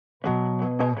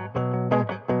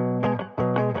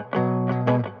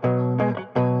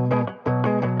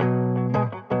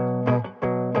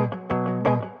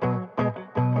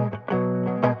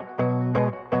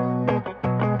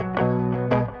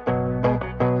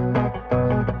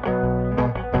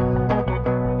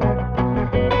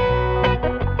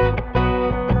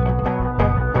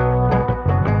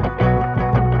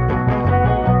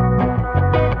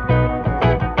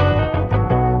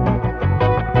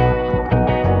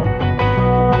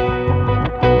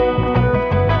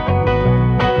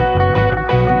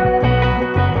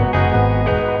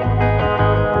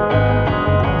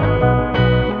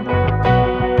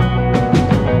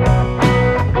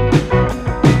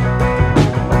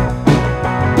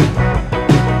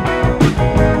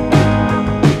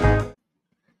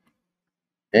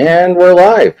And we're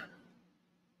live.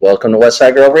 Welcome to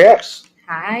Westside Girl Reacts.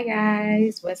 Hi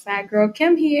guys, Westside Girl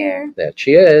Kim here. That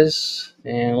she is.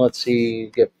 And let's see,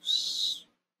 give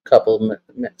a couple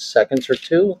seconds or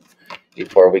two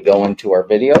before we go into our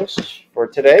videos for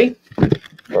today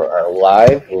for our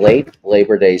live late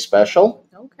Labor Day special.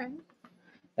 Okay.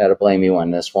 Gotta blame you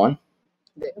on this one.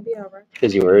 That'll be all right.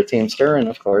 Because you were a Teamster, and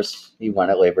of course, you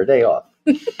wanted Labor Day off.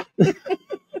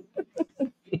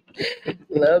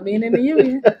 Love being in the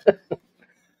union.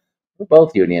 We're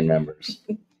both union members.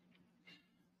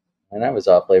 And I was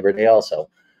off Labor Day also.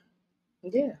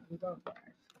 Yeah.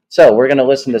 So we're going to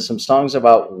listen to some songs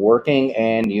about working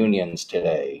and unions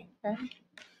today. Okay.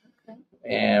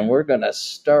 And we're going to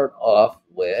start off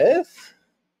with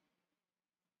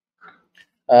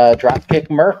Dropkick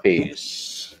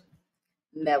Murphys.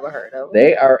 Never heard of them.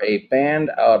 They are a band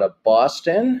out of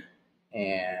Boston.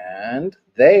 And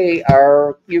they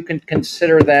are, you can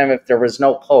consider them, if there was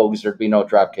no Pogues, there'd be no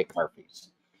Dropkick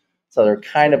Murphys. So they're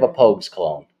kind of a Pogues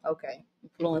clone. Okay.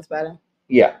 Influenced by them?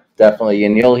 Yeah, definitely.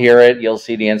 And you'll hear it. You'll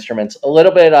see the instruments. A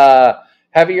little bit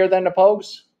heavier than the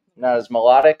Pogues. Not as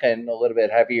melodic, and a little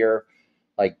bit heavier,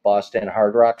 like Boston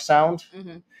hard rock sound.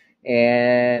 Mm-hmm.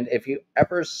 And if you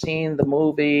ever seen the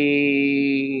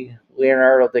movie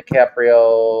Leonardo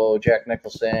DiCaprio, Jack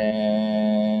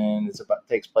Nicholson,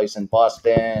 takes place in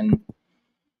Boston.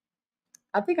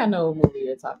 I think I know what movie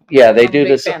you're talking about. Yeah, they I'm do a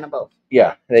big this. Fan of both.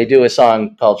 Yeah, they do a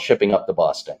song called "Shipping Up to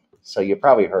Boston," so you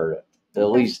probably heard it. At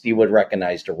least you would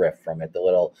recognize the riff from it, the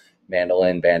little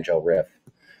mandolin banjo riff.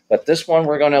 But this one,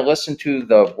 we're going to listen to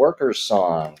the Workers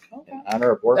song in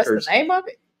honor of workers. That's the name of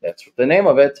it? That's the name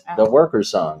of it, the Workers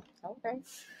song. Okay.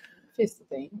 Fits the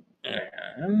thing.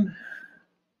 And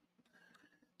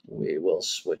we will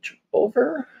switch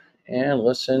over and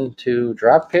listen to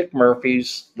Dropkick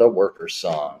Murphys' The Workers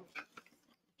song.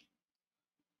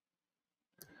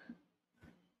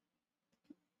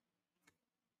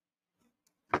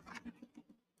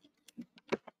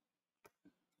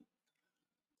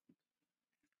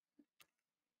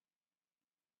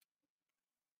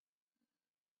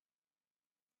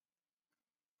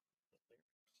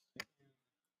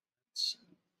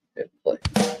 Hit play.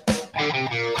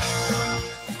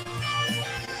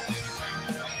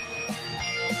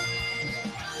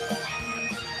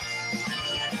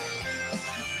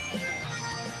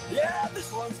 Yeah,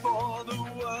 this one's for the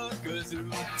workers who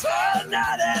toil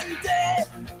night and day,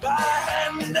 by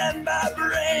hand and by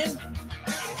brain,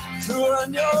 to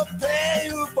earn your pay,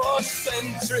 who for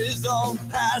centuries on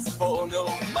past for no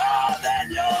more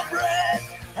than your bread,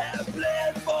 have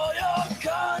bled for your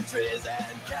countries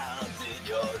and counted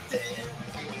your dead.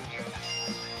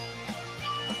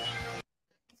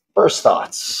 First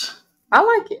thoughts. I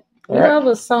like it. I love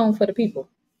a song for the people.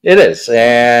 It is.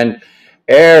 And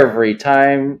every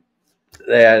time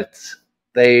that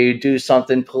they do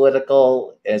something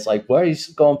political, it's like, why are you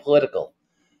going political?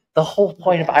 The whole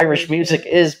point of Irish music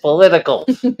is political.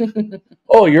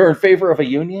 Oh, you're in favor of a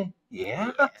union?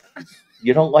 Yeah.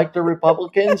 You don't like the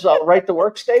Republicans' right to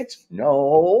work states?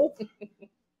 No.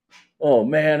 Oh,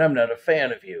 man, I'm not a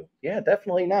fan of you. Yeah,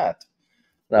 definitely not.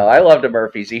 No, I love the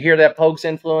Murphys. You hear that Pogues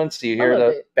influence? You hear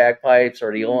the bagpipes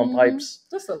or the Uilleann pipes?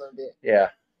 Just a little bit. Yeah.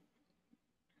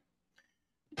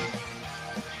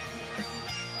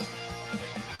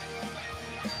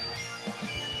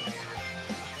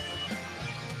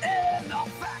 In the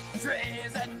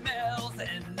factories and mills,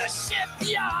 in the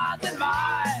shipyards and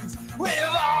mines, we've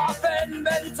often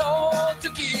been told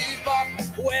to keep up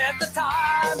with the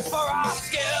times, for our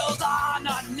skills are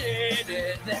not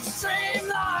needed. They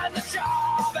streamline the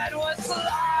job and would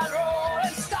slide, roll,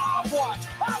 and stopwatch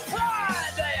our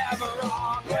pride they ever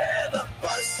wrong. We're the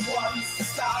first ones to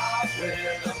stop,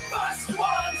 we're the first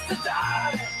ones to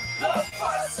die, the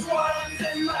first ones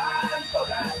in line for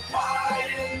that pie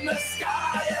in the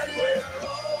sky, and we're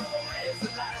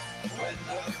always last when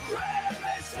the ram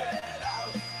is head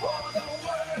out for the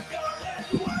worker and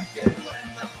working when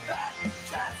the fat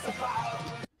cat's about.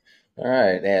 All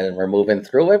right, and we're moving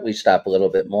through it. We stop a little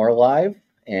bit more live,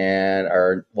 and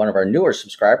one of our newer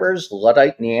subscribers,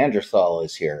 Luddite Neanderthal,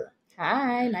 is here.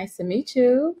 Hi, nice to meet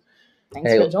you.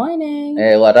 Thanks for joining.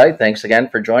 Hey, Luddite, thanks again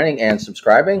for joining and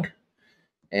subscribing.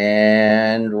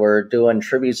 And we're doing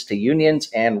tributes to unions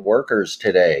and workers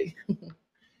today.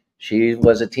 She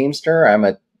was a Teamster. I'm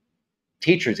a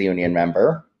teachers union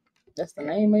member. That's the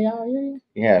name of y'all union?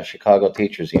 Yeah, Chicago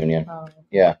Teachers Union. Oh.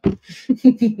 Yeah.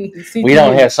 We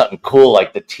don't have something cool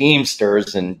like the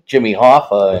Teamsters and Jimmy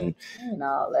Hoffa and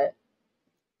all that.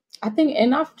 I think,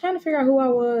 and I'm trying to figure out who I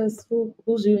was,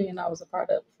 whose union I was a part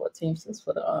of for Teamsters,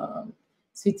 for the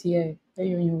CTA. Their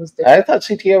union was there. I thought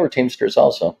CTA were Teamsters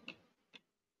also.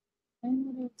 I didn't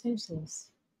know they were Teamsters.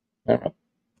 I don't know.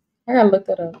 I gotta look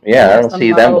that up. Yeah, I That's don't some see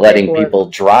of my them old letting paperwork. people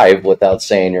drive without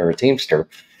saying you're a Teamster.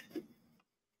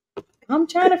 I'm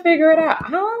trying to figure it out. I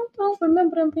don't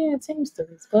remember them being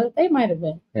Teamsters, but they might have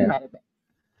been. They Yeah. might have been.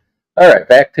 All right,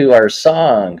 back to our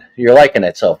song. You're liking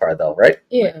it so far, though, right?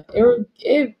 Yeah,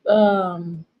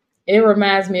 it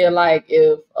reminds me of like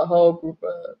if a whole group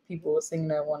of people were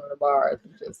singing at one of the bars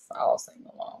and just all sing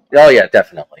along. Oh yeah,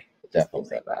 definitely, Just definitely.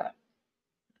 gives that vibe.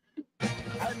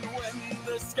 And when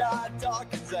the sky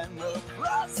darkens and the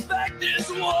prospect is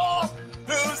war,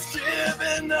 who's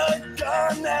given a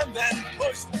gun and then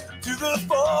pushed to the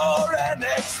fore and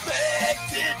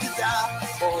expected to die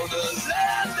for the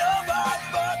land of our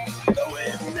birth? Though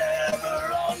we've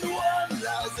never owned one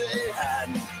lousy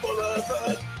handful of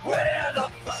earth. We're the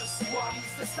first ones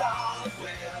to start,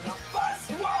 we're the first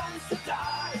ones to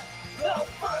die, the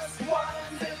first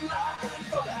ones in line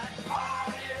for that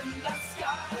pie in the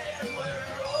sky, and we're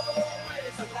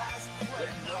always the last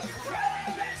when the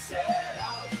crowd is set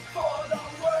out for the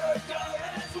worker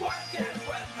is working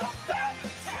when the fat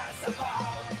cats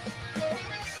about.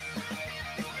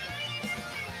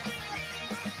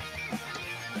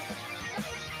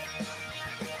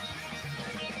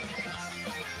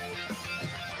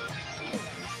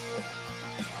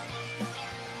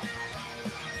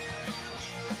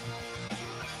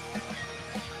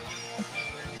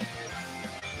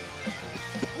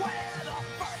 We're the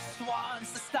first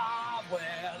ones to stop,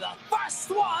 we're the first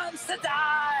ones to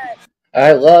die.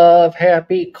 I love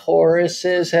happy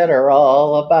choruses that are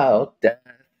all about death.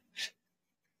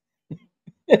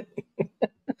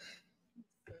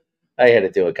 I had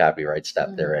to do a copyright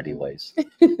stop there, anyways.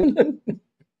 The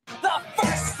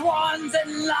first ones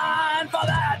in line for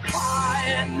that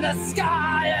pie in the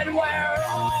sky, and we're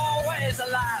always the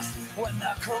last when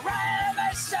the crab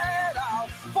is set out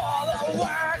for the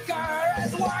worker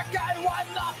is working when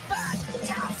the fat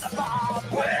cats about.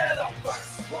 We're the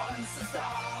first ones to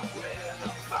stop, we're the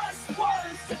first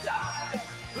ones to die,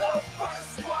 the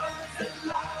first ones in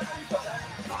line for that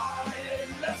pie in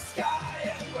the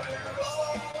sky, and we're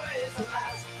always the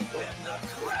last when the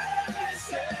crab is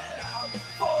set out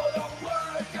for the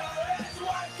worker is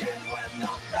working when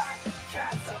the fat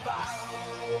cat's about.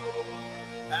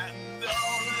 And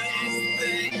all these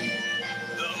things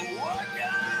the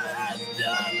worker has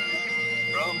done,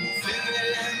 from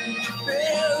tilling the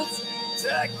fields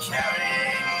to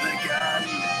carrying the gun,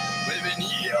 we've been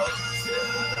yoked to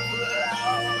the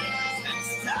plow since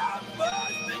time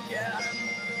was begun,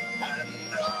 and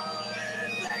all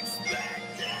is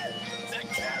expected to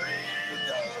carry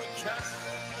the gun.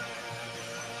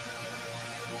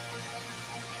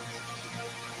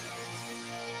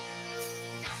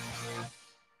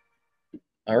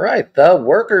 All right, the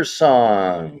Workers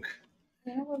Song.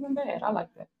 Yeah, it wasn't bad. I like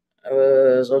that. It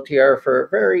was OTR for a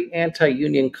very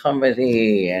anti-union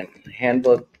company, and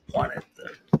Handbook wanted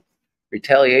the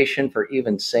retaliation for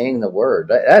even saying the word.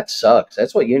 That sucks.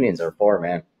 That's what unions are for,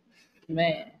 man.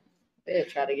 Man, they'll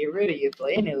try to get rid of you for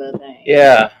any little thing.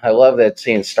 Yeah, I love that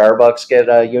seeing Starbucks get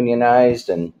unionized,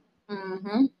 and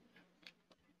Mm-hmm.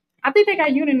 I think they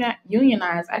got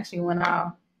unionized actually when I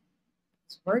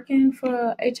was working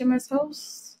for HMS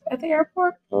Host at the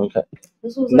airport. okay.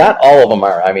 This was Not all of them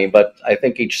are. I mean, but I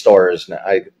think each store is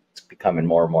it's becoming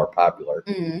more and more popular.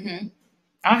 Mm-hmm.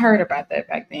 I heard about that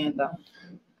back then, though.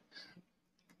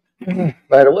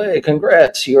 By the way,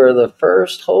 congrats! You are the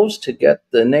first host to get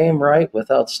the name right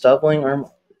without stumbling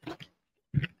or.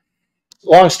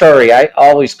 Long story.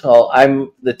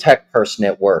 I'm the tech person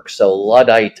at work, so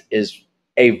Luddite is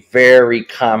a very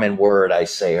common word I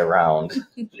say around.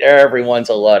 Everyone's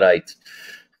a Luddite,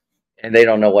 and they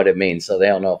don't know what it means, so they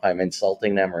don't know if I'm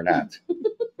insulting them or not.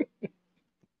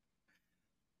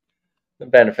 The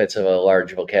benefits of a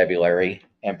large vocabulary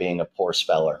and being a poor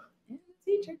speller.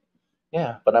 Teacher.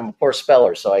 Yeah, but I'm a poor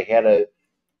speller, so I had to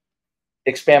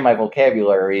expand my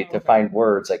vocabulary to find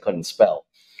words I couldn't spell.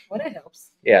 Well, that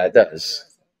helps. Yeah, it does.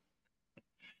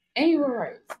 And you were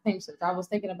right. I was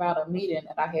thinking about a meeting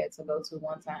that I had to go to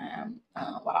one time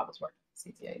while I was working at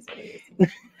CTA.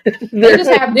 So they just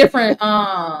have different.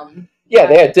 Yeah,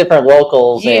 they had different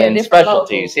locals and different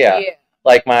specialties. locals. Yeah.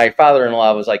 Like my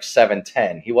father-in-law was like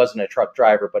 7'10". He wasn't a truck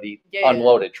driver, but he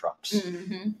unloaded trucks.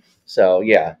 Mm-hmm. So,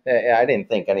 yeah, I didn't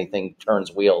think anything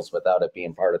turns wheels without it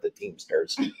being part of the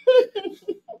Teamsters,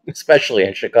 especially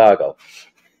in Chicago.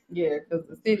 Yeah, because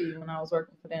the city, when I was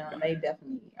working for them, they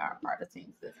definitely are part of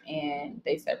Teamsters, and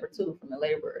they separate too from the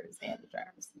laborers and the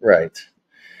drivers. Right.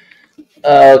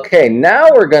 Okay, now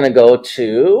we're going to go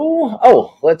to,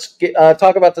 let's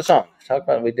talk about the song.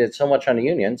 We did so much on the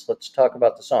unions. Let's talk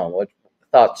about the song. What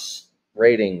thoughts,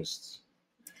 ratings?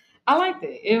 I liked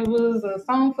it. It was a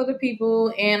song for the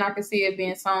people, and I could see it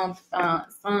being sung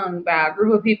by a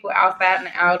group of people outside and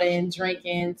out and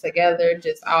drinking together,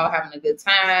 just all having a good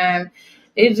time.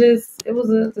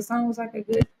 The song was like a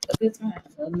good time,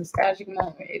 a nostalgic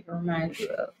moment. It reminds you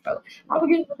of. So I would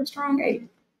give it a strong 8.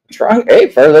 Strong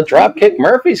 8 for the Dropkick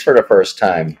Murphys for the first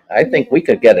time. I think we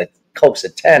could get a coax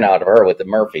of 10 out of her with the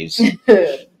Murphys,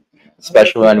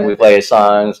 especially when we play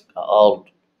songs called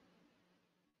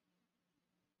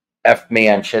F Me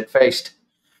I'm Shit Faced.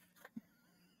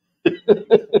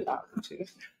 No,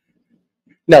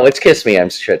 it's Kiss Me I'm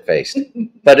Shit Faced,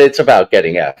 but it's about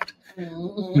getting effed.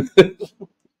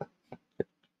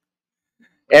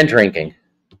 And drinking.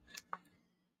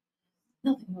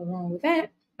 Nothing wrong with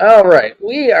that. All right,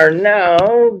 we are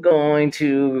now going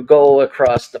to go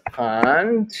across the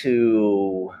pond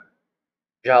to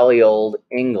jolly old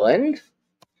England,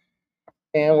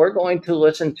 and we're going to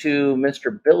listen to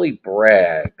Mr. Billy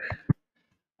Bragg.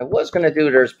 I was going to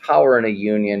do There's Power in a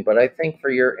Union, but I think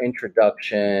for your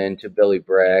introduction to Billy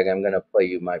Bragg, I'm going to play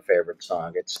you my favorite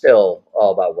song. It's still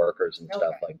all about workers and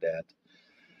stuff like that.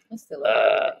 It's still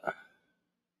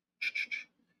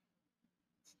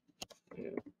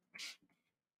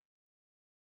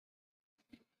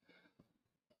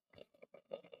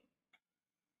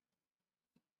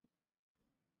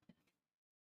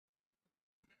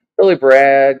Billy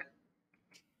Bragg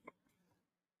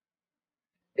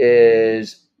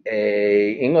is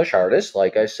a English artist,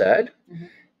 like I said.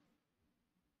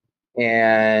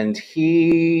 And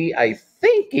I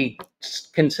think he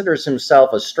considers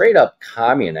himself a straight up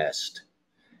communist.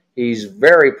 He's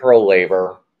very pro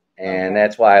labor, and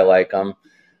that's why I like him.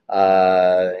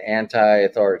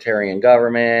 Anti-authoritarian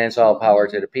governments, all power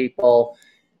to the people.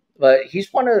 But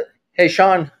he's one of, hey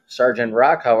Sean, Sergeant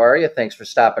Rock, how are you? Thanks for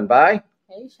stopping by.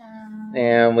 Hey Sean.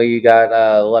 And we got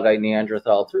Luddite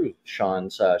Neanderthal through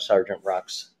Sean's Sergeant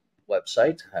Rock's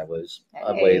website. I was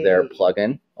away there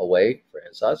plugging away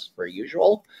as us per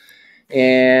usual.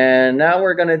 And now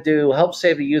we're going to do Help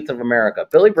Save the Youth of America.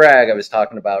 Billy Bragg, I was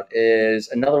talking about, is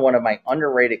another one of my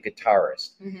underrated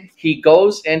guitarists. He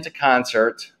goes into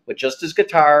concert with just his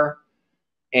guitar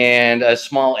and a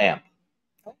small amp.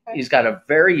 He's got a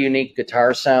very unique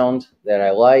guitar sound that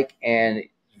I like, and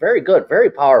very good, very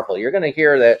powerful. You're going to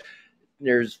hear that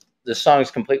the song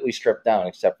is completely stripped down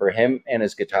except for him and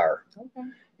his guitar.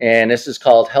 And this is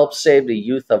called Help Save the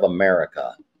Youth of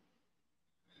America.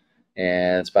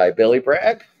 And it's by Billy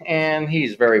Bragg, and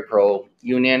he's very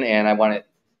pro-union, and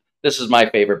this is my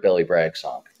favorite Billy Bragg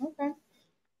song. Okay.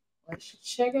 Let's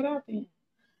check it out then.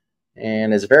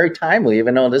 And it's very timely,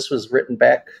 even though this was written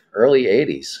back early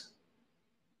 80s.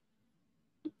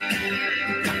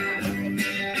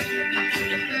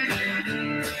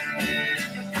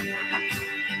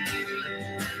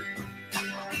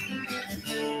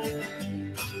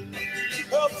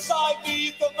 Help save the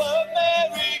youth of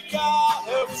America,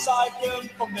 help save them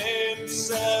from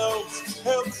themselves,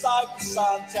 help save the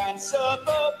suntan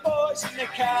surfer boys and the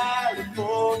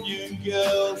Californian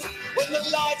girls. When the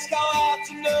lights go out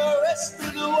in the rest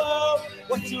of the world,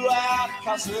 what do our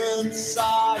cousins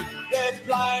say? They're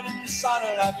playing in the sun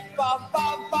and having fun,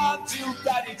 fun, fun, till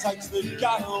Daddy takes the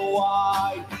gun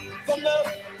away. From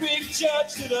the big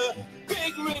church to the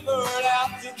big river and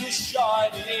out to the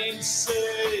shining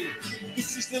sea.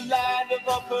 This is the land of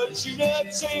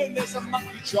opportunity, and there's a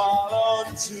monkey trial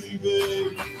on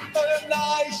TV. And a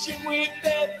nation with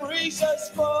their freezers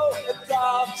full of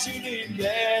dancing in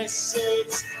their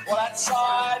seats, while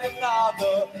outside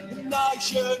another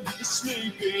nation is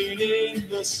sleeping in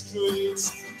the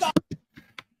streets.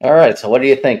 All right, so what are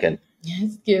you thinking?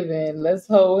 It's given. Let's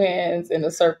hold hands in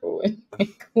a circle and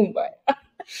kumbaya.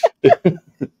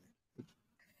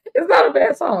 It's not a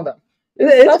bad song though.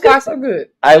 So far, so good.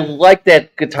 I like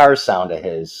that guitar sound of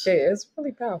his. Yeah, it's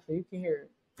really powerful. You can hear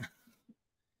it.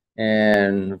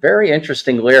 And very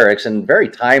interesting lyrics and very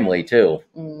timely too.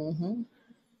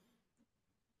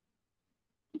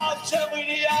 Tell me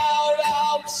the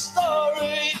old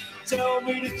story. Tell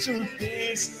me the truth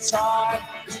this time.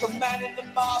 It's the man in the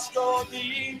mask or the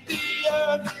Indian,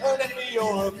 and then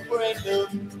you're a friend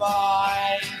of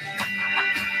mine.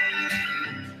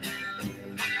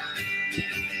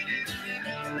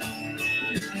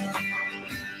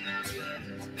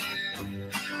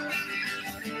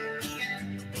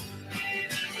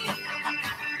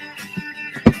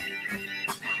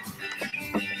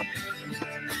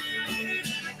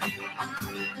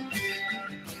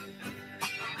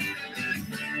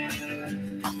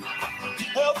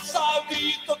 Help save the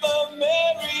youth of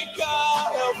America,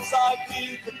 help save the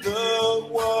youth of the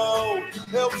world,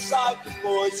 help outside, the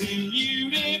boys in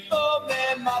uniform,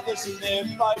 their mothers and their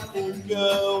faithful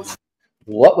girls.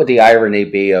 What would the irony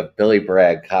be of Billy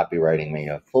Bragg copywriting me?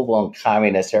 A full-blown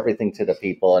communist, everything to the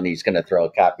people, and he's going to throw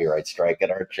a copyright strike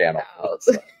at our channel.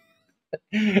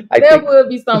 There would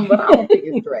be some, but I don't think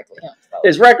it's directly him. So.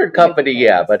 His record company,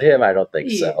 yeah, but him, I don't think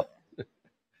so.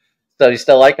 So you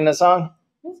still liking the song?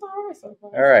 It's all right so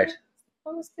far. All right.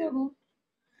 It's still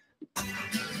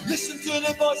Listen to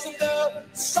the voice of the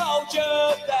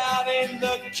soldier down in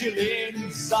the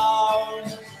killing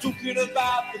zone, talking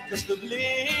about the cost of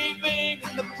living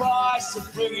and the price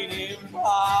of bringing him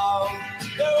home.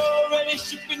 They're already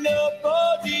shipping the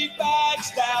body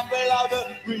bags down below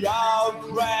the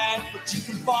Rio Grande, but you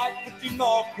can fight for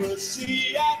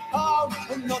democracy at home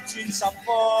and not in some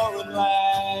foreign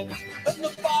land. And the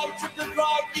fight of the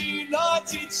great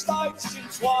United States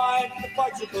entwined, the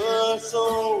fight of us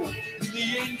all.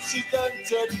 The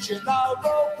incident at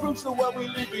Chernobyl proves the world we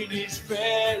live in is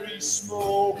very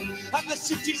small. And the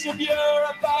cities of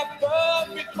Europe have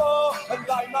burned before, and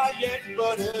they may yet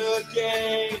burn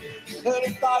again. And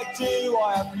if they do,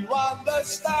 I hope you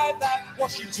understand that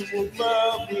Washington will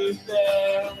burn with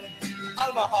them.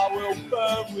 Omaha will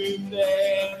burn with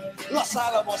them. Los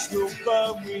Alamos will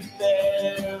burn with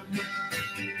them.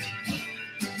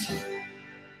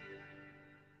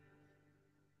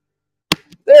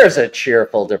 There's a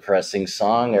cheerful, depressing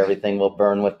song. Everything will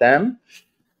burn with them.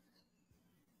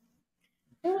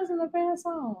 It wasn't a bad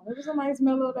song. It was a nice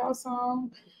mellowed out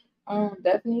song.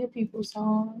 Definitely a people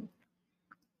song.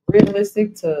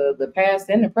 Realistic to the past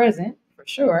and the present, for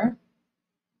sure.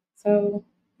 So,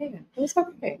 yeah, it was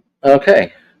okay.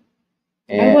 Okay.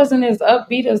 It wasn't as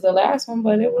upbeat as the last one,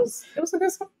 but it was a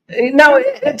good song. No,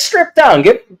 it's stripped down.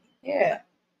 Yeah.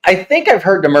 I think I've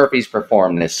heard the Murphys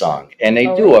perform this song, and they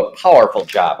do a powerful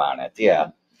job on it.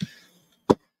 Yeah.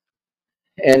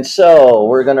 And so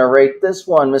we're going to rate this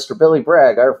one, Mr. Billy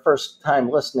Bragg, our first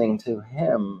time listening to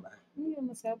him.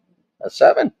 A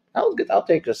 7? I'll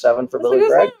take a 7 for Billy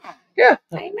Bragg. Yeah.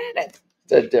 I ain't mad at it.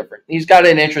 It's different. He's got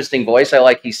an interesting voice. I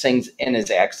like he sings in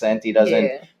his accent. He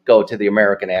doesn't go to the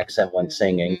American accent when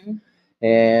singing.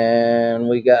 And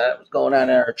we got what's going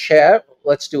on in our chat.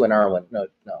 Let's do an R one. No,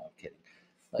 I'm kidding.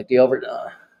 Like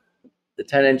the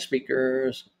 10-inch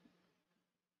speakers.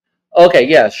 Okay,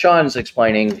 yeah, Sean's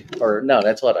explaining, or no,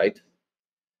 that's Luddite.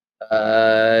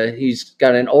 He's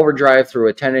got an overdrive through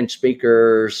a 10-inch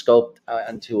speaker scoped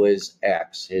onto his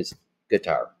axe, his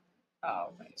guitar.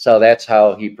 Oh, right. So that's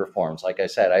how he performs. Like I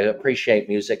said, I appreciate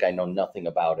music. I know nothing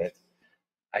about it.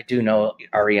 I do know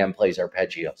REM plays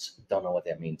arpeggios. Don't know what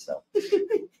that means, though.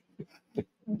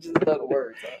 Just the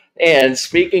words. And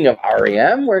speaking of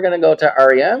REM, we're going to go to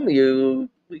REM.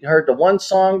 We heard the one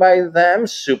song by them,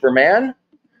 Superman.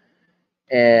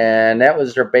 And that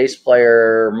was their bass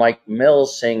player, Mike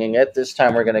Mills, singing it. This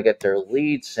time we're going to get their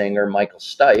lead singer, Michael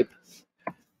Stipe.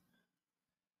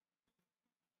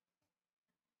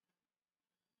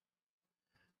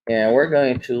 And we're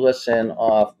going to listen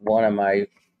off one of my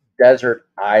Desert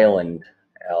Island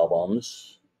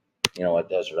albums. You know what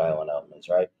Desert Island album is,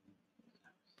 right?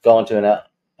 Going to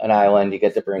an island, you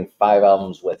get to bring 5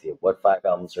 albums with you. What 5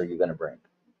 albums are you going to bring?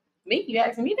 Me? You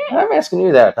asking me that? I'm asking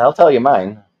you that. I'll tell you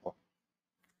mine.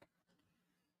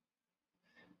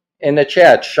 In the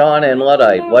chat, Sean and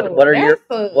Luddite, what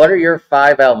are your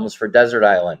 5 albums for Desert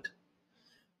Island?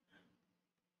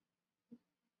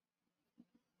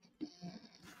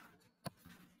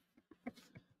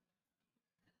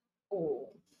 Oh,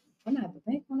 I'm gonna have to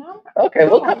think one out. Okay,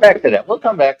 we'll come back to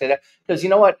that. Because you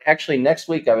know what? Actually, next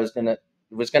week it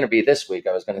was gonna be this week.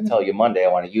 I was gonna tell you Monday. I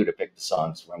wanted you to pick the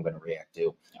songs I'm gonna react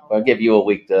to. I'll give you a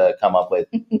week to come up with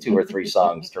 2 or 3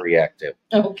 songs to react to.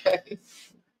 Okay.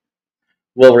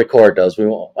 We'll record those.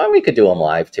 We could do them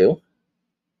live too.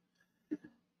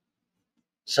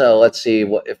 So let's see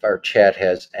if our chat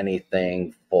has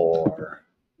anything for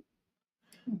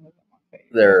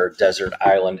their Desert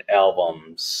Island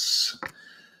albums.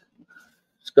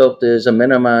 Scoped is a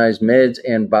minimized mids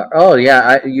and oh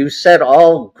yeah, you said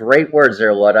all great words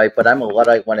there, Luddite. But I'm a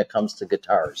Luddite when it comes to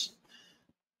guitars.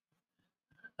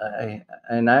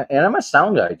 And I'm a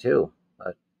sound guy too.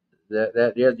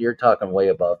 That you're talking way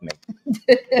above me.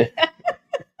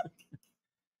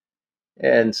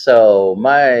 And so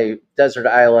my Desert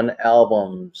Island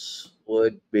albums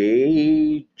would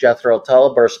be Jethro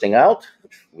Tull, Bursting Out.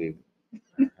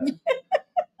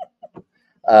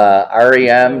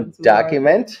 REM,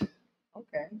 Document.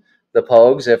 Okay. The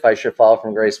Pogues, If I Should Fall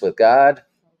from Grace with God.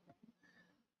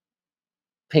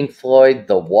 Pink Floyd,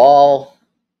 The Wall.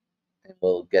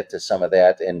 We'll get to some of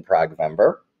that in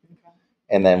Progvember.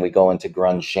 And then we go into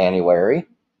Grunge January.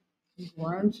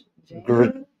 Grunge.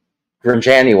 January.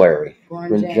 January.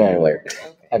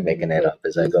 Okay. I'm making it up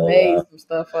as I go. Made some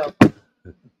stuff up.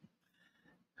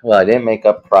 Well, I didn't make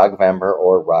up Progvember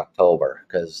or Rocktober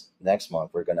because next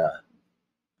month we're gonna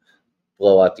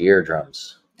blow out the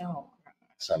eardrums. Oh.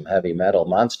 Some heavy metal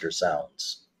monster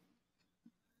sounds.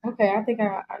 Okay, I think I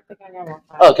got one.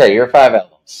 Okay, your 5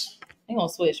 albums. I'm gonna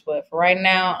switch, but for right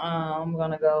now, I'm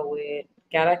gonna go with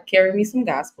 "Gotta Carry Me Some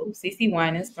Gospel," CeCe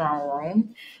Winans' "Throne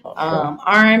Room." Okay.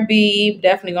 R&B,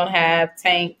 definitely gonna have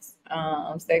Tank's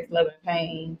 "Sex, Love, and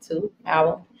Pain" too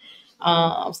album.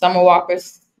 Summer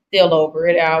Walker's "Still Over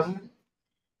It" album.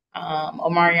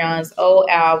 Omarion's old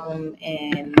album,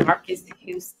 and Marcus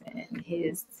Houston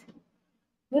his.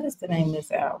 What is the name of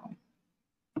this album?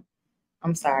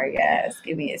 I'm sorry, guys.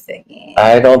 Give me a second.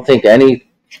 I don't think any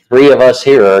 3 of us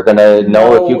here are going to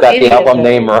know if you got the album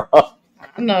name wrong.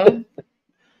 I know.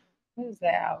 What is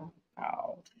that album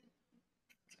called?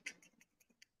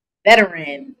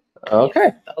 Veteran. Okay.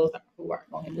 Yes, those are who are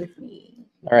going with me.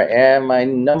 All right. And my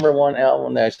number 1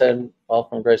 album that I said, All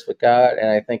From Grace with God, and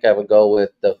I think I would go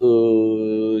with The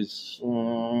Who's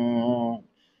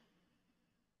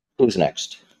Who's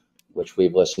Next, which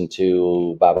we've listened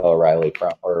to Baba O'Reilly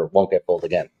from, or Won't Get Fooled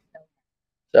Again.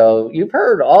 So you've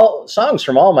heard all songs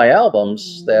from all my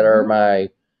albums that are my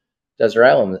Desert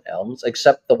Island albums,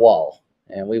 except The Wall.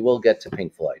 And we will get to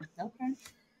Pink Floyd. Okay.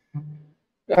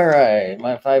 All right.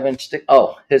 My 5-inch stick.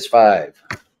 Oh, his 5.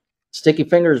 Sticky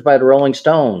Fingers by the Rolling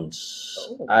Stones.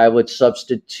 Oh. I would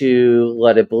substitute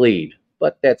Let It Bleed,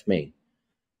 but that's me.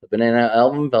 The Banana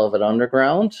album, Velvet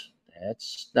Underground.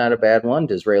 That's not a bad one.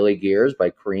 Disraeli Gears by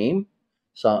Cream.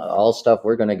 So all stuff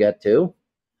we're going to get to.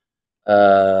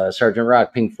 Sgt.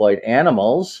 Rock, Pink Floyd,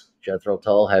 Animals. Jethro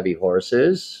Tull, Heavy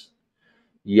Horses.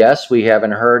 Yes, we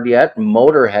haven't heard yet.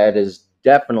 Motorhead is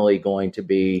definitely going to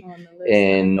be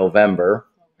in November.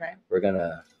 Okay. We're going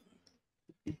to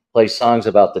play songs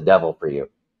about the devil for you.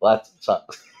 Lots of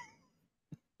songs.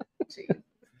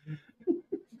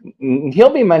 He'll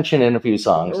be mentioned in a few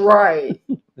songs. Right.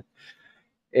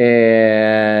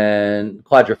 And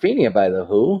Quadrophenia by The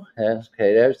Who.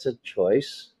 Okay, there's a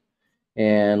choice.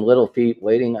 And Little Feat,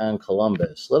 Waiting on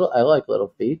Columbus. I like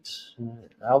Little Feat.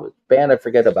 Band I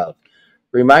forget about.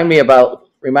 Remind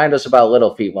us about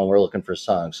Little Feat when we're looking for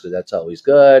songs, because that's always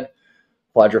good.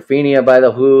 Quadrophenia by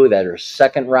The Who, that are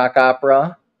second rock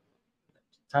opera.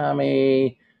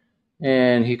 Tommy,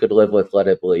 and He Could Live with Let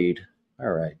It Bleed.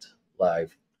 All right,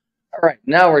 live. All right,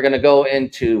 now we're going to go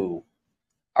into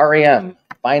REM,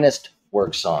 Finest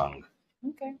Work Song.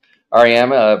 Okay.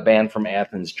 REM, a band from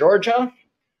Athens, Georgia.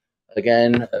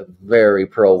 Again, a very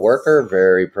pro-worker,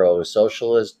 very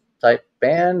pro-socialist type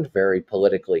band, very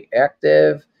politically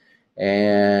active.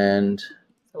 And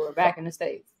so we're back in the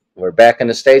States. We're back in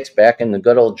the States, back in the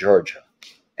good old Georgia.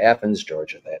 Athens,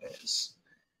 Georgia, that is.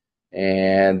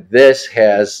 And this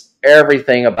has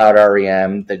everything about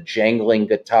REM, the jangling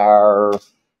guitar,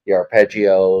 the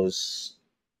arpeggios,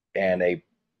 and a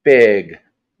big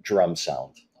drum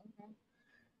sound.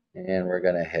 And we're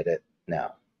going to hit it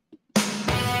now.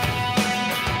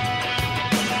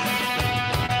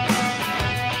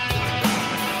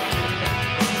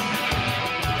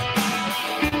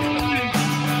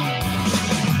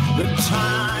 The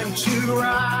time to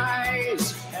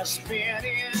rise has been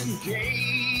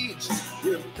engaged.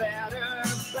 You're better,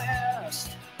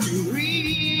 best to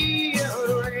rearrange.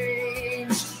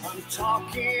 I'm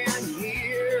talking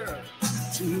here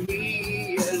to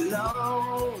me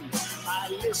alone. I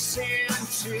listen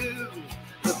to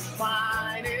the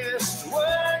finest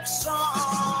work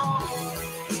song.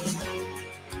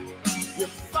 Your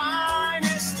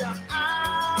finest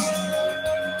hour.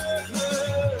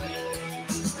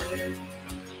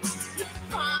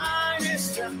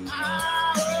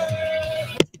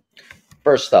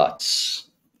 First thoughts.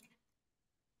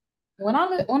 When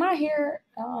I hear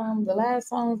the last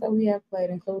songs that we have played,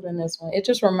 including this one, it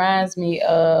just reminds me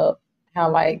of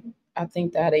how I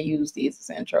think that they use these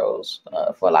as intros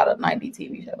for a lot of 90s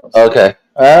TV shows. Okay.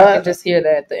 I can just hear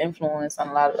that the influence on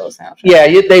a lot of those soundtracks. Yeah,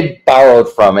 they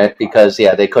borrowed from it because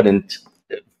they couldn't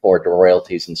afford the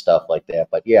royalties and stuff like that.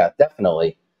 But yeah,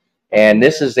 definitely. And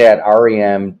this is that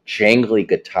REM jangly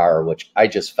guitar, which I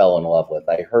just fell in love with.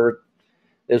 I heard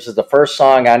this is the first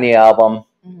song on the album.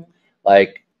 Mm-hmm.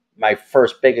 Like my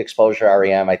first big exposure to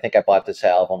REM. I think I bought this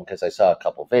album because I saw a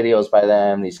couple videos by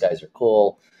them. These guys are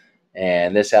cool.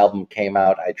 And this album came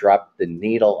out. I dropped the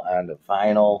needle on the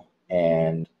vinyl,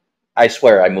 and I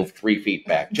swear I moved 3 feet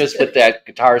back just with that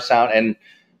guitar sound. And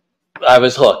I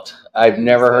was hooked. I've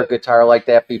never heard guitar like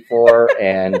that before.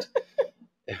 And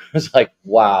it was like,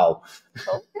 wow.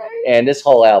 Okay. And this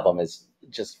whole album is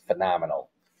just phenomenal.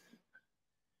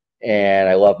 And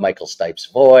I love Michael Stipe's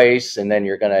voice. And then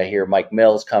you're going to hear Mike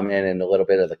Mills come in a little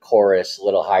bit of the chorus, a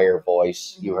little higher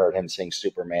voice. You heard him sing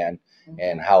Superman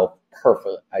and how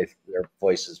perfect their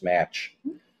voices match.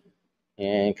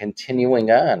 And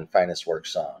continuing on, Finest Work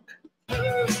Song.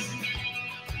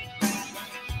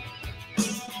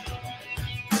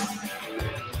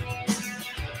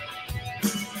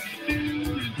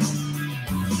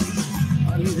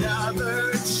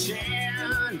 Another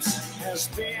chance has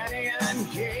been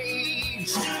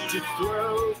engaged to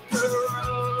throw the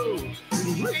road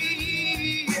and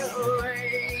rearrange.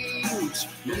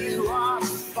 You are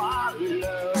following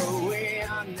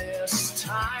this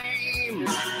time.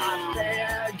 I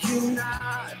beg you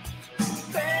not,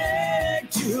 beg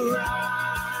to rhyme.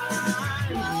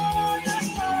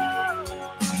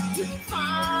 The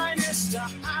finest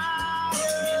hour.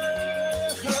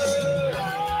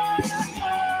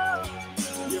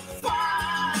 Your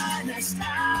finest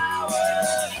hour.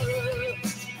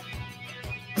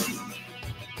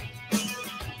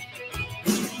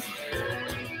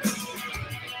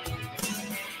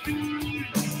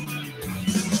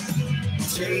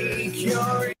 Take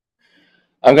your.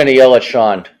 I'm going to yell at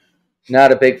Sean.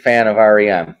 Not a big fan of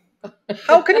REM.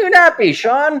 How can you not be,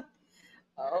 Sean?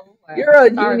 Oh, wow. You're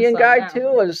a Sorry, union son, guy now.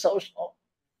 too, a social,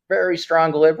 very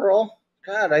strong liberal.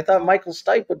 God, I thought Michael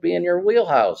Stipe would be in your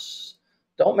wheelhouse.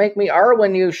 Don't make me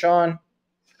Arwen you, Sean.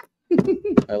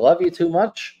 I love you too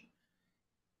much.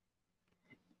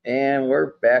 And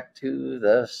we're back to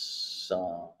the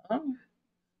song.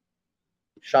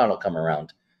 Sean will come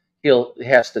around. He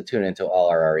has to tune into all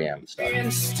our REM stuff.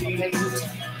 Instinct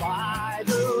by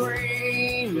the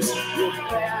reins, your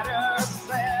better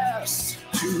best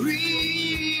to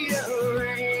rearrange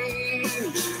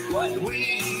what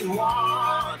we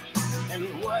want and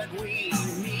what we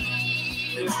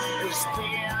need has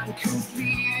been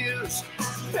confused,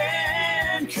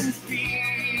 been confused.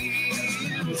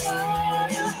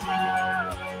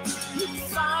 The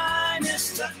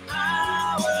finest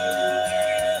hour.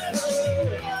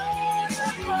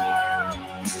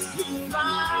 The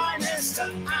finest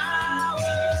hour.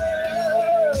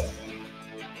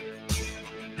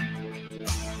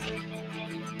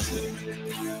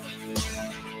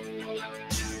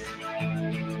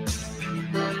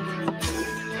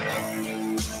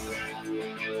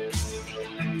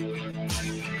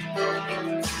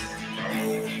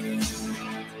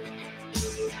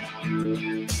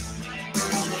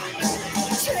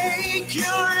 Take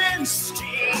your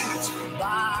instinct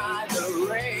by the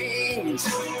reins,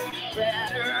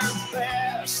 better,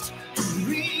 best,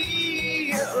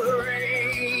 rearrange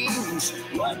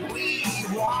what we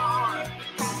want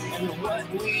and what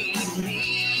we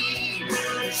need.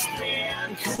 It's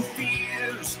been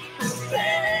confused,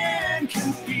 been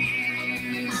confused.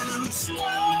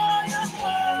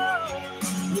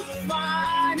 The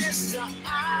finest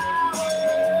hour.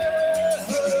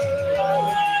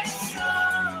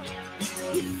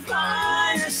 The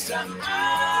finest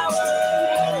hour.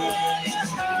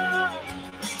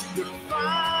 The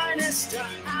finest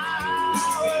hour.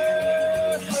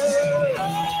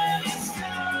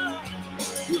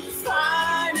 The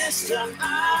finest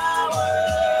hour.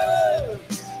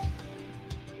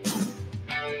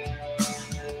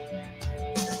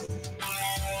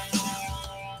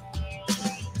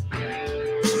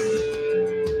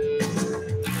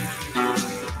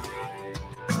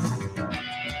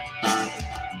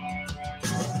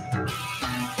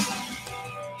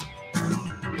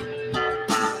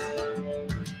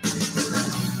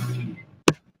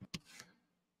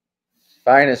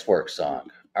 Finest Work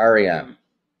Song, REM,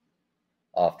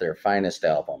 off their finest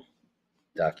album,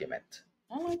 Document.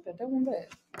 I like that. That one bad.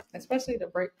 Especially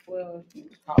the you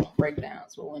call them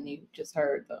breakdowns, but when you just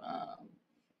heard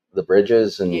The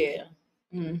bridges and yeah.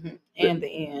 And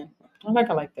the end. I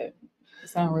like that. It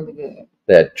sounds really good.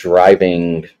 that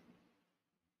driving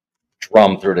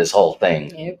drum through this whole thing.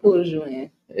 Yeah, it pulls you in.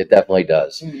 It definitely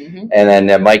does. Mm-hmm. And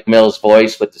then Mike Mills'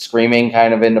 voice with the screaming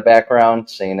kind of in the background,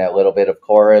 singing that little bit of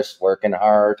chorus, working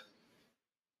hard.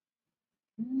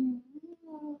 You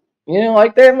know,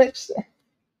 like that mix.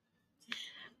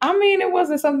 I mean, it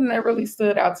wasn't something that really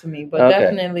stood out to me, but Okay.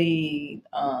 definitely.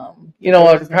 You know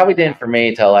what? It probably didn't for me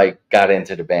until I got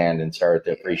into the band and started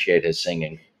to appreciate his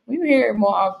singing. We hear it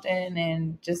more often,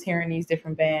 and just hearing these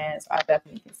different bands, I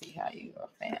definitely can see how you are a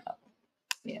fan of them.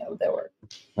 Yeah, with that work.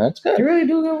 That's good. They really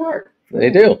do good work. They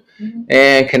do. Mm-hmm.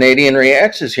 And Canadian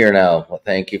Reacts is here now. Well,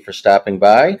 thank you for stopping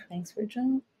by. Thanks for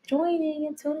joining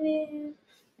and tuning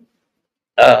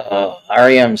in.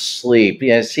 REM Sleep.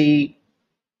 Yeah, see,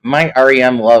 my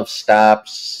REM love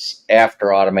stops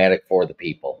after Automatic for the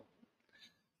People.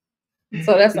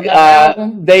 So that's another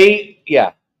album?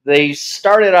 they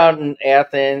started out in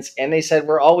Athens, and they said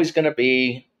we're always going to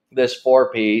be this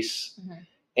 4-piece. Mhm.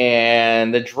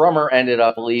 And the drummer ended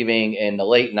up leaving in the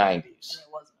late 90s. And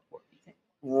it wasn't a 4-piece.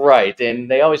 Right. And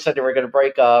they always said they were going to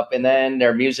break up. And then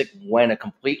their music went a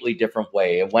completely different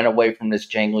way. It went away from this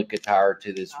jangly guitar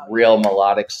to this real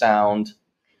melodic sound.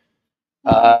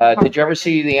 Did you ever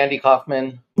see the Andy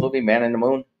Kaufman movie, Man in the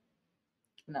Moon?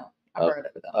 No, I've heard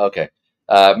of it though. Okay.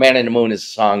 Man in the Moon is a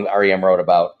song REM wrote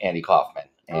about Andy Kaufman.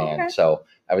 And Okay. so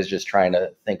I was just trying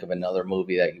to think of another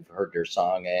movie that you've heard their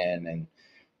song in. And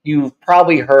you've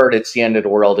probably heard It's the End of the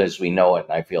World as We Know It,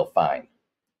 and I Feel Fine.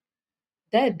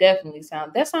 That definitely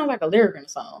sounds like a lyric in a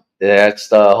song. That's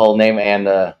the whole name and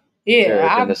the Yeah, lyric in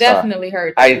I've the song. definitely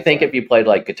heard that. I think if you played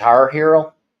like Guitar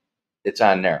Hero, it's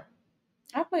on there.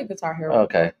 I play Guitar Hero.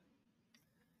 Okay.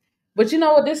 But you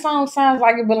know what? This song sounds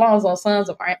like it belongs on Sons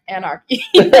of Anarchy.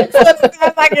 It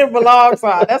sounds like it belongs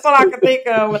on. That's what I could think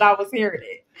of when I was hearing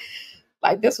it.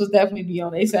 Like, this was definitely be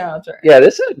on a soundtrack. Yeah,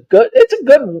 this is it's a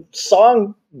good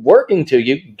song working to.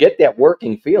 You get that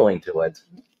working feeling to it.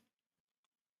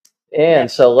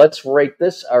 And so let's rate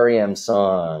this REM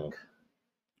song.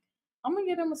 I'm going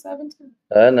to give him a 7 too.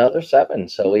 Another 7.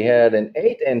 So we had an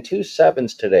 8 and 2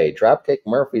 7s today. Dropkick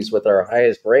Murphys with our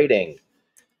highest rating.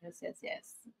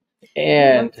 Yes.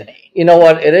 And you know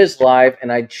what? It is live,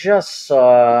 and I just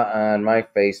saw on my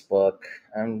Facebook.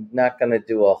 I'm not going to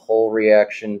do a whole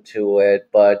reaction to it,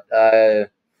 but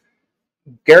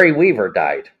Gary Weaver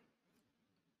died.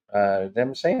 Am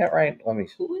I saying that right? Let me.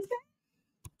 Who is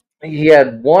that? He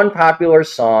had one popular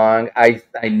song. I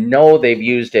know they've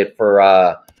used it for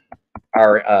our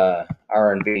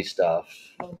R&B stuff.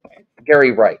 Okay.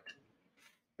 Gary Wright.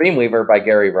 Dreamweaver by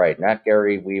Gary Wright, not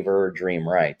Gary Weaver Dream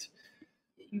Wright.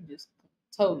 You just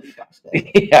totally botched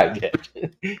that. Yeah, I did.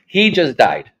 He just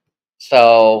died.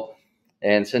 So,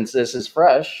 and since this is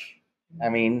fresh, I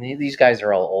mean, these guys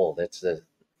are all old. It's the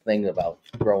thing about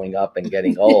growing up and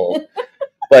getting old.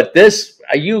 But this,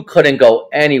 you couldn't go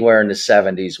anywhere in the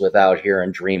 70s without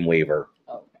hearing Dreamweaver.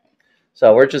 Okay.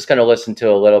 So we're just going to listen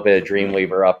to a little bit of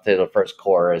Dreamweaver up to the first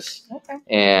chorus. Okay.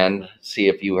 And see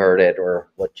if you heard it or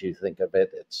what you think of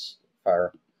it. It's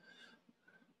far.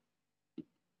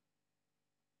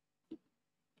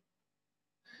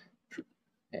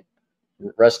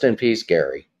 Rest in peace,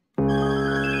 Gary.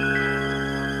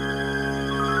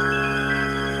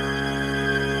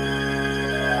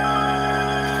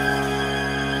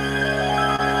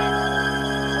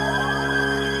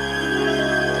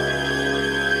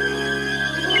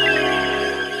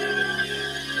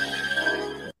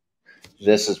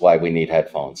 This is why we need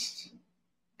headphones.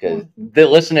 Because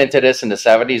listening to this in the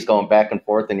 70s, going back and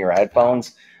forth in your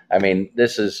headphones, I mean,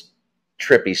 this is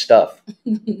trippy stuff.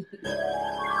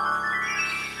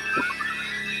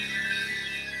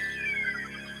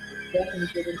 Definitely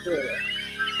get into it.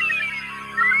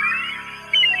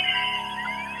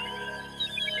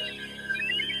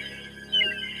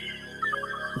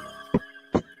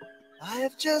 I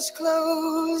have just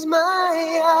closed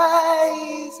my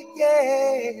eyes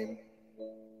again,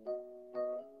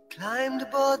 climbed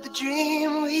aboard the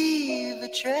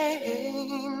Dreamweaver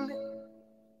train,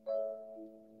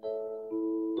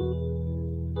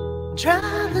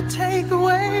 trying to take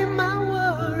away my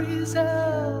worries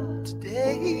of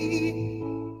today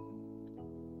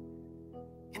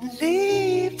and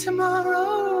leave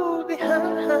tomorrow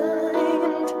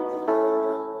behind.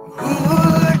 Ooh,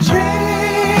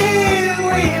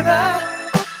 Dreamweaver,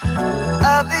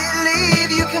 I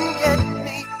believe you can get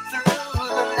me through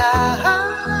the night.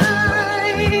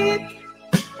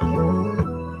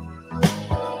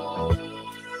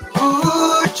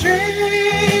 Ooh,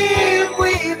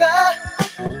 Dreamweaver,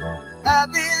 I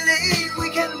believe we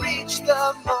can reach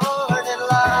the morning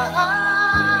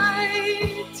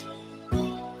light.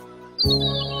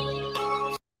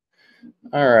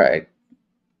 All right.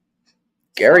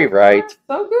 Gary Wright,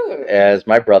 So good. as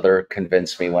my brother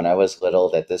convinced me when I was little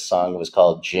that this song was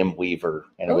called Jim Weaver,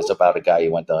 and it was about a guy he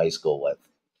went to high school with.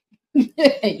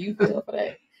 You feel for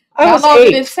that. I How was long 8.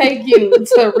 did it take you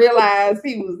to realize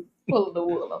he was pulling the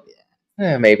wool over you?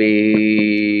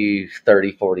 Maybe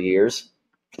 30, 40 years.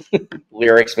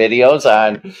 Lyrics videos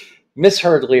on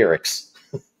misheard lyrics.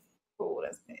 Oh,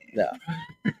 that's bad. No.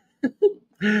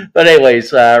 But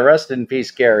anyways, rest in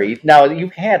peace, Gary. Now, you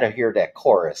had to hear that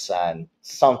chorus on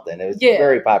something. It was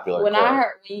very popular. When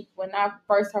chorus. when I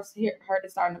first heard it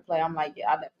starting to play, I'm like, yeah,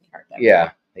 I definitely heard that.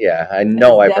 Yeah, I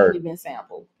know I've heard. Definitely been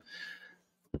sampled.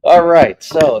 All right,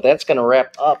 so that's going to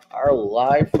wrap up our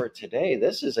live for today.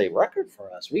 This is a record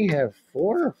for us. We have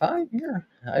 4 or 5 here.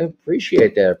 I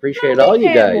appreciate that. Appreciate all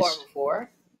you guys. For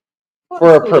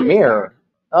For a premiere.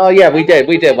 Oh yeah, we did.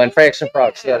 We did when Frax and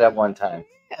Frogs. Yeah, that one time.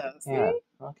 Yeah, see? Yeah.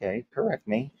 Okay. Correct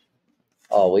me.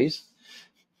 Always.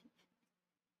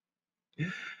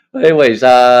 Anyways,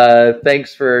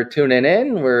 thanks for tuning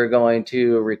in. We're going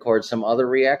to record some other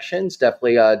reactions.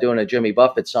 Definitely doing a Jimmy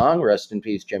Buffett song. Rest in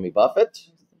peace, Jimmy Buffett.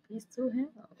 Peace to him.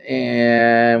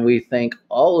 And we thank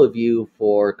all of you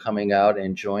for coming out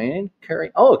and joining.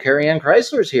 Carrie Ann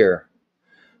Chrysler's here.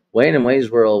 Wayne and Wayne's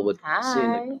World would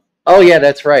Hi. Oh yeah,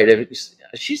 that's right.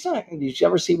 She's not. Did you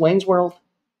ever see Wayne's World?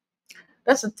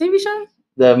 That's a TV show?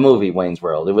 The movie Wayne's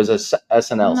World. It was a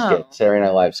SNL No. skit, Saturday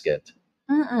Night Live skit.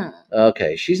 Mm-mm.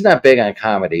 Okay, she's not big on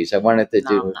comedies. I wanted to No,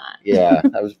 do. I'm not. Yeah,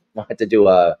 wanted to do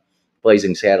a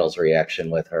Blazing Saddles reaction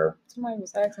with her. Somebody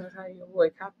was asking us how you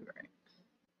avoid copyright.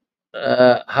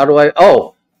 How do I?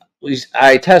 Oh,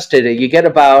 I tested it. You get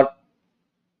about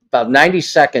 90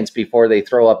 seconds before they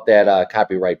throw up that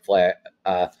copyright flag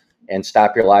and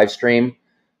stop your live stream.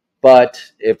 But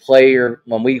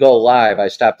when we go live, I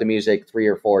stop the music 3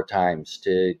 or 4 times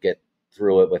to get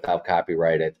through it without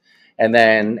copyrighted. And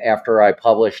then after I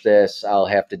publish this, I'll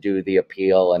have to do the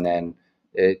appeal, and then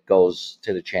it goes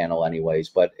to the channel anyways.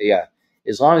 But yeah,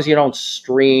 as long as you don't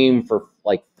stream for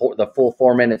like the full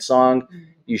 4-minute song,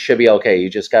 you should be okay.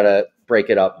 You just got to break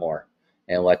it up more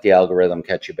and let the algorithm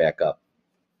catch you back up.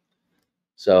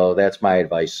 So that's my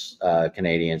advice,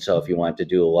 Canadian. So if you want to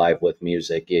do a live with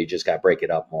music, you just got to break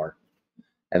it up more.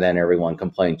 And then everyone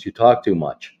complains, you talk too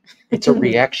much. It's a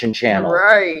reaction channel.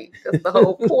 Right. That's the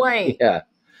whole point. Yeah.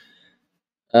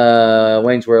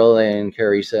 Wayne's World, and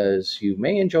Carrie says, you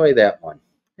may enjoy that one.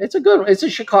 It's a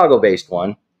Chicago-based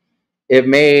one. It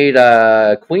made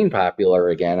Queen popular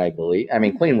again, I believe. I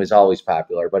mean, Queen was always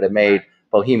popular, but it made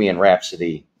Bohemian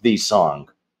Rhapsody the song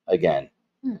again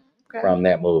from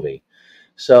that movie.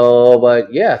 So,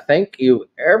 but yeah, thank you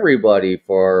everybody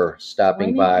for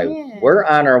stopping by. We're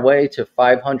on our way to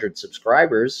 500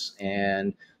 subscribers,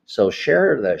 and so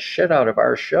share the shit out of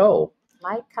our show.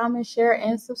 Like, comment, share,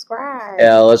 and subscribe.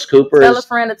 Alice Cooper tell a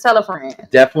friend to tell a friend.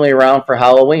 Definitely around for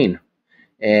Halloween.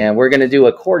 And we're going to do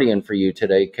accordion for you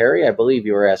today, Carrie. I believe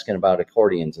you were asking about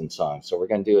accordions and songs. So we're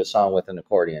going to do a song with an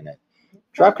accordion in it.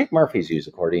 Dropkick Murphys use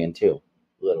accordion too.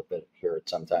 A little bit, hear it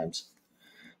sometimes.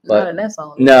 But not in that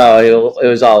song. No, it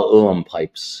was all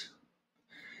pipes.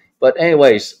 But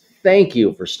anyways, thank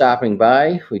you for stopping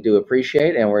by. We do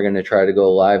appreciate it. And we're going to try to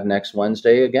go live next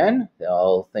Wednesday again.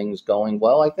 All things going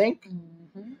well, I think.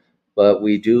 Mm-hmm. But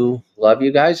we do love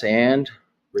you guys and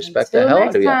respect the hell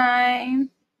out of you. Time.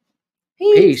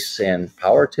 Peace and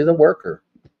power to the worker.